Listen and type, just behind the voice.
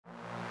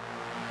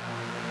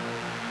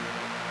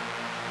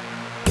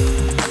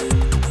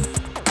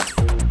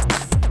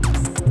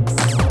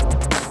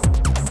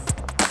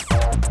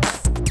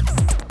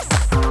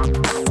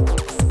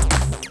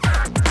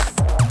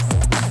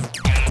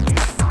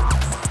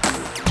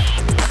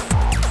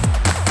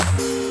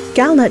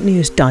Galnet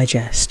News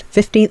Digest,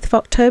 15th of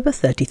October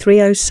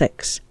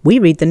 3306. We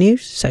read the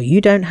news so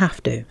you don't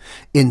have to.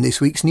 In this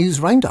week's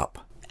news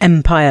roundup,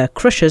 Empire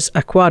crushes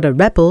Aquada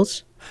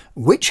rebels.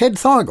 Witchhead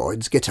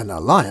Thargoids get an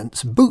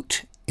alliance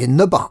boot in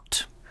the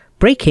butt.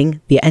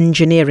 Breaking the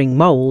engineering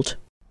mould.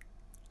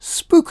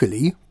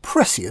 Spookily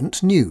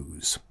prescient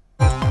news.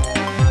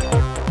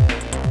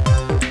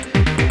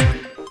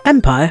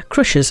 Empire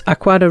crushes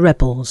Aquada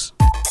rebels.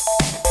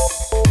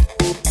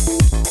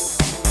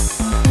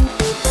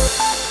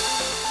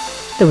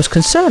 There was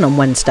concern on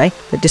Wednesday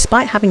that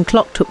despite having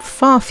clocked up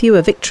far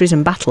fewer victories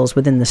and battles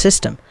within the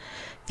system,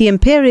 the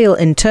Imperial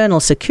Internal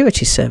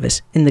Security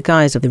Service, in the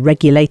guise of the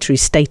regulatory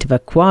state of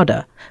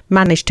Aquada,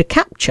 managed to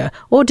capture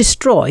or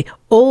destroy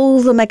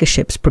all the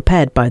megaships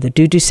prepared by the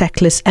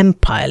Duduseklis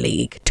Empire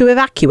League to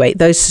evacuate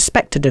those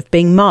suspected of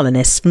being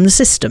Marlinists from the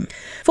system.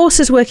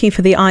 Forces working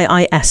for the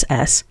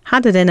IISS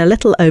handed in a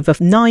little over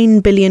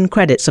 9 billion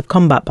credits of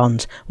combat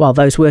bonds, while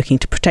those working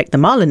to protect the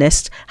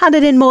Marlinists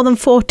handed in more than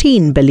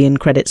 14 billion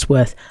credits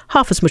worth,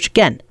 half as much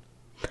again.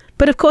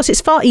 But of course it's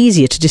far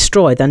easier to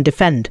destroy than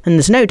defend, and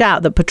there's no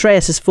doubt that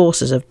Patreus'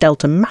 forces have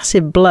dealt a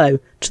massive blow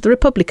to the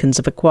Republicans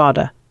of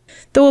Aquada.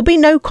 There will be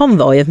no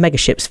convoy of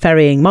megaships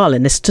ferrying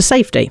Marlinists to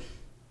safety.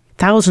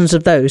 Thousands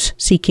of those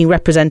seeking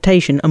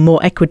representation and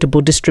more equitable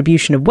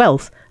distribution of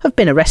wealth have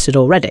been arrested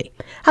already,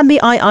 and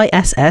the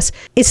IISS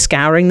is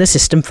scouring the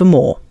system for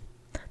more.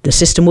 The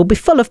system will be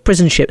full of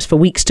prison ships for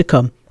weeks to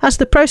come, as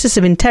the process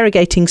of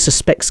interrogating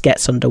suspects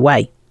gets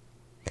underway.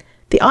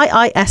 The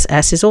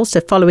IISS is also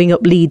following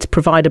up leads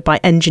provided by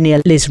engineer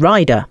Liz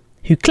Ryder,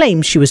 who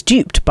claims she was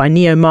duped by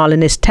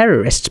neo-Marlinist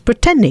terrorists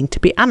pretending to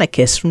be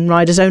anarchists from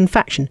Ryder's own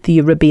faction, the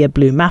Eurabia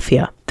Blue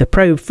Mafia. The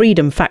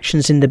pro-freedom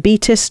factions in the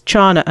Betis,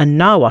 Charna and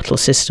Nahuatl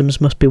systems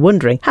must be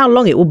wondering how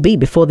long it will be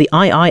before the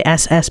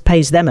IISS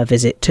pays them a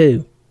visit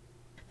too.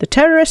 The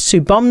terrorists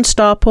who bombed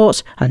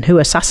starports and who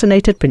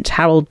assassinated Prince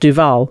Harold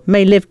Duval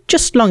may live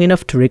just long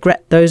enough to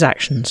regret those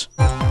actions.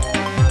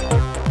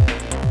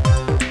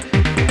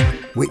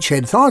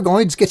 Witchhead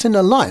Thargoids get an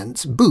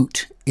alliance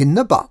boot in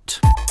the butt.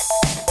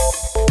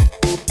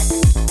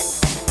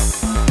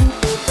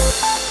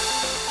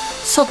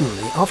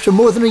 Suddenly, after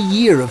more than a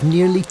year of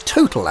nearly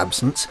total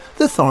absence,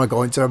 the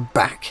Thargoids are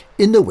back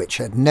in the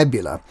Witchhead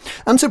Nebula,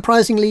 and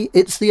surprisingly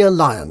it's the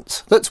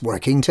Alliance that's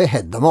working to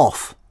head them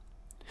off.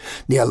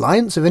 The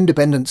Alliance of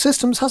Independent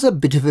Systems has a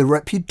bit of a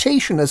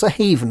reputation as a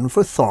haven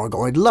for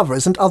Thargoid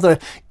lovers and other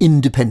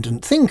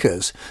independent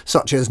thinkers,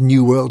 such as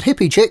New World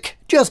hippie chick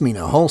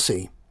Jasmina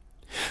Halsey.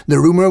 The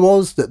rumour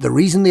was that the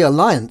reason the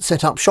Alliance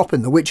set up shop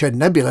in the Witchhead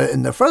Nebula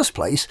in the first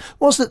place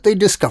was that they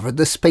discovered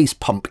the space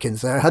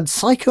pumpkins there had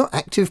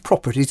psychoactive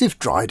properties if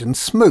dried and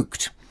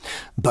smoked.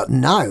 But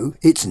now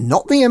it's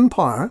not the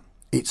Empire,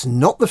 it's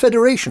not the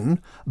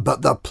Federation,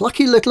 but the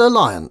plucky little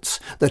Alliance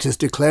that has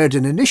declared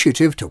an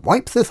initiative to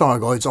wipe the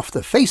Thargoids off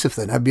the face of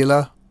the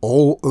nebula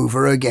all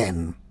over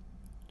again.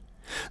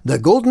 The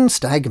Golden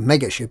Stag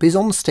megaship is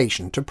on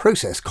station to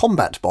process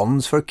combat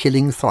bonds for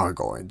killing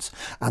Thargoids,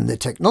 and the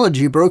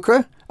technology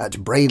broker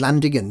at Bray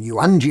Landing in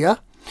Yuangia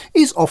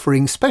is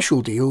offering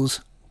special deals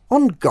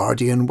on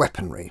Guardian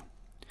weaponry.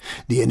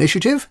 The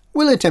initiative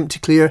will attempt to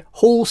clear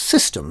whole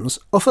systems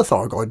of a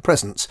Thargoid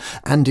presence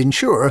and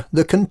ensure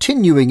the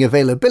continuing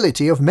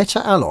availability of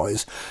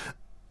meta-alloys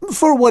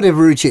for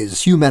whatever it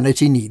is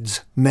humanity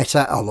needs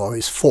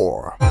meta-alloys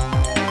for.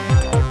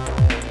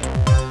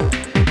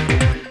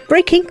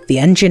 Breaking the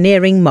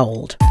engineering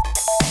mould.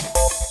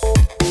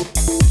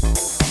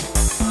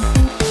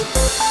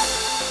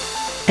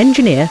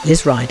 Engineer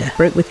Liz Ryder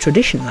broke with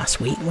tradition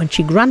last week when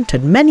she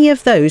granted many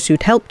of those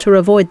who'd helped her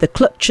avoid the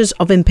clutches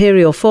of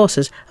Imperial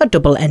forces a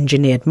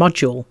double-engineered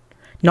module.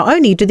 Not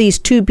only do these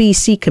 2B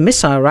Seeker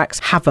missile racks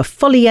have a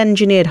fully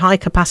engineered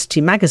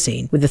high-capacity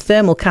magazine with a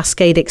thermal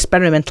cascade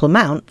experimental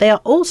mount, they are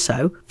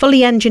also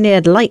fully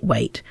engineered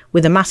lightweight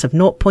with a mass of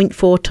 0.4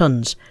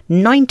 tonnes,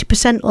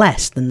 90%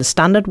 less than the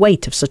standard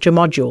weight of such a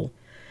module,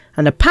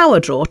 and a power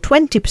draw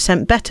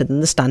 20% better than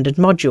the standard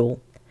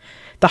module.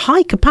 The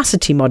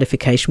high-capacity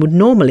modification would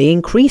normally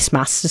increase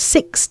mass to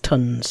 6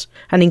 tonnes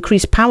and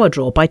increase power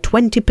draw by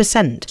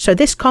 20%, so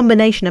this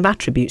combination of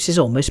attributes is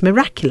almost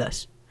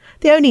miraculous.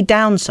 The only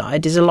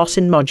downside is a loss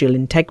in module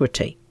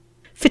integrity.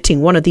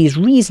 Fitting one of these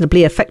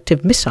reasonably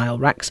effective missile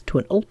racks to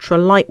an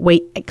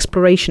ultra-lightweight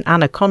exploration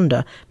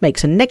Anaconda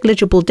makes a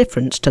negligible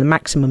difference to the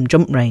maximum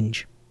jump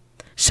range.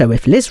 So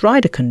if Liz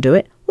Ryder can do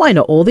it, why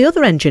not all the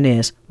other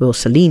engineers? Will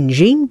Celine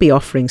Jean be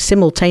offering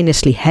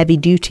simultaneously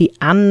heavy-duty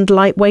and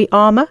lightweight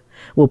armour?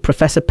 Will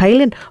Professor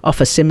Palin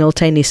offer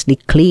simultaneously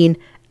clean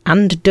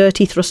and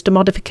dirty thruster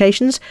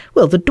modifications?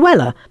 Will the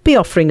Dweller be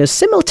offering us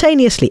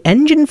simultaneously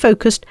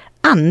engine-focused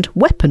and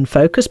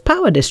weapon-focused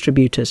power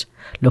distributors?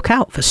 Look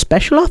out for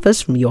special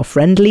offers from your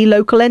friendly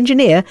local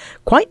engineer,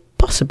 quite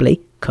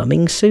possibly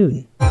coming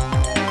soon.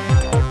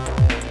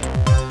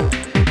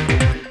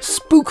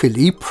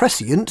 Spookily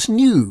prescient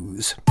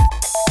news.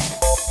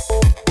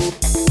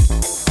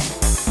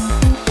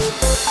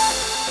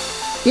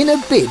 In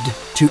a bid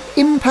to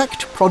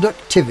impact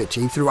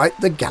productivity throughout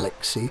the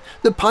galaxy,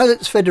 the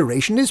Pilots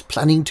Federation is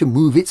planning to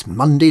move its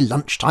Monday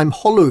lunchtime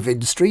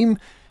holovid stream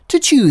to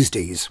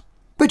Tuesdays,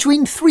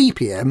 between 3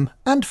 p.m.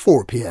 and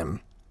 4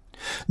 p.m.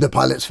 The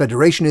Pilots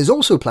Federation is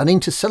also planning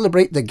to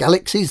celebrate the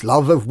galaxy's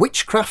love of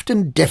witchcraft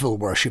and devil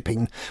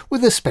worshipping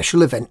with a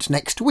special event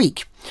next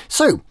week.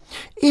 So,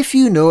 if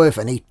you know of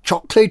any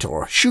chocolate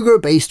or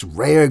sugar-based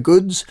rare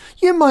goods,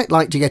 you might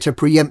like to get a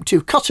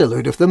preemptive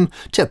cut-a-load of them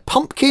to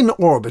Pumpkin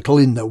Orbital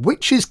in the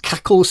Witch's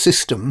Cackle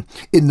system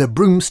in the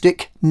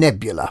Broomstick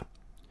Nebula.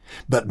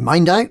 But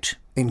mind out,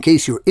 in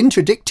case you're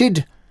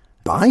interdicted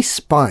by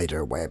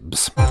spider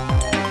webs.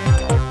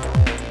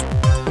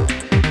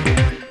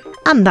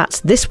 And that's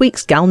this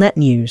week's Galnet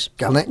News.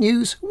 Galnet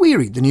News, we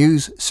read the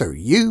news so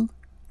you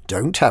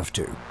don't have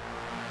to.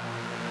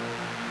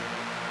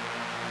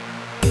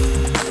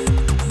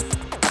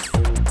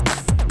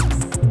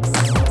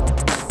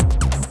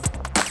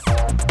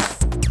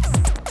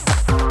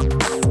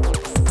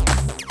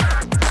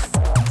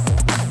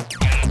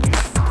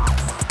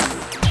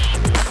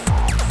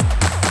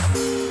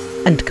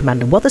 And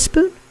Commander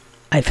Wotherspoon,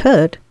 I've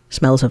heard,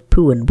 smells of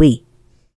poo and wee.